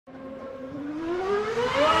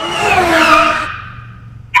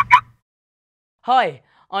Hi,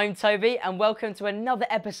 I'm Toby and welcome to another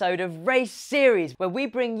episode of Race Series, where we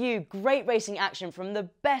bring you great racing action from the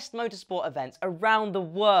best motorsport events around the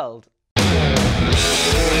world.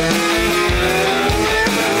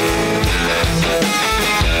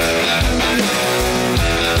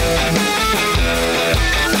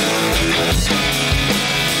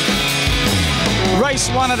 Race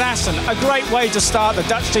 1 at Assen, a great way to start the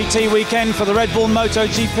Dutch TT weekend for the Red Bull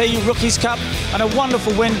MotoGP Rookies Cup, and a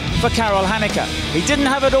wonderful win for Karel Hanika. He didn't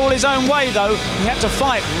have it all his own way though, he had to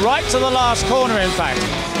fight right to the last corner in fact.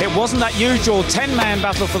 It wasn't that usual 10-man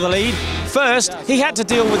battle for the lead. First, he had to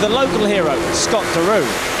deal with the local hero, Scott Deroo.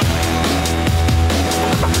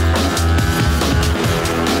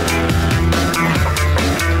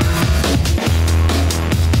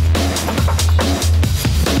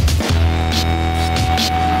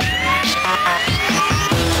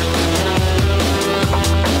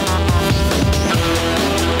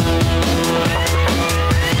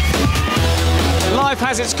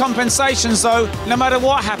 Has its compensations though. No matter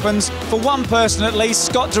what happens, for one person at least,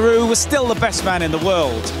 Scott Deroo was still the best man in the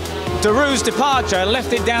world. Deroo's departure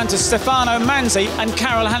left it down to Stefano Manzi and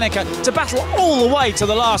Karel Hanika to battle all the way to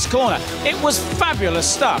the last corner. It was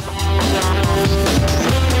fabulous stuff.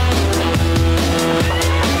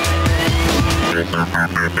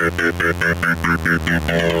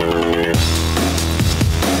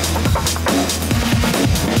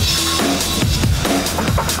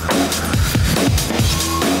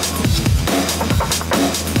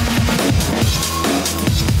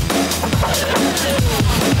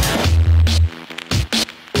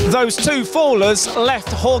 Those two fallers left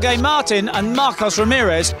Jorge Martin and Marcos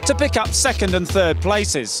Ramirez to pick up second and third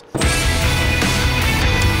places.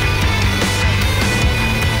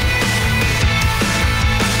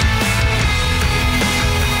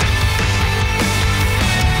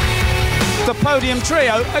 The podium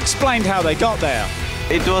trio explained how they got there.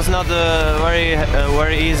 It was not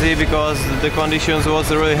very easy because the conditions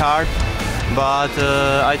was really hard. But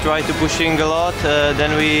I tried to pushing a lot,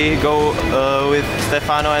 then we go with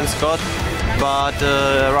Stefano and Scott, but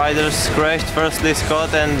riders crashed, firstly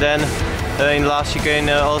Scott and then in last chicane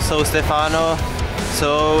also Stefano,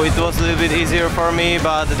 so it was a little bit easier for me,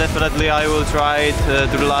 but definitely I will try it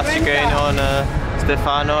to the last chicane on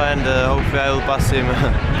Stefano and hopefully I will pass him.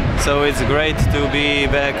 So it's great to be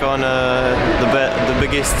back on the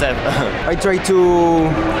biggest step. I try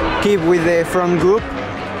to keep with the front group,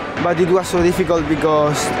 but it was so difficult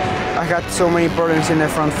because I had so many problems in the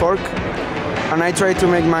front fork, and I tried to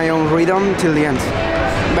make my own rhythm till the end.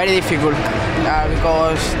 Very difficult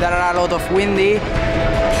because there are a lot of windy,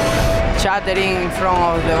 chattering in front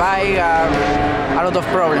of the bike, a lot of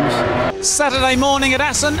problems. Saturday morning at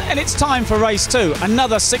Assen, and it's time for race 2,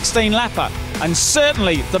 another 16-lapper. And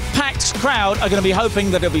certainly the packed crowd are going to be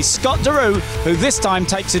hoping that it'll be Scott Deroo who this time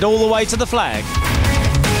takes it all the way to the flag.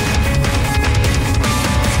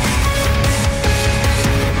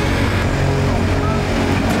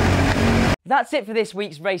 That's it for this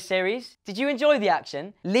week's Race Series. Did you enjoy the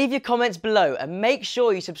action? Leave your comments below and make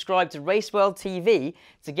sure you subscribe to RaceWorldTV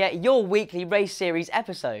to get your weekly Race Series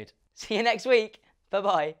episode. See you next week.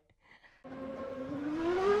 Bye-bye.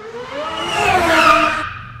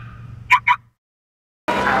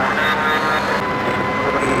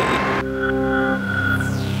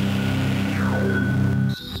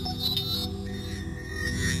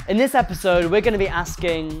 In this episode, we're going to be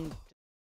asking,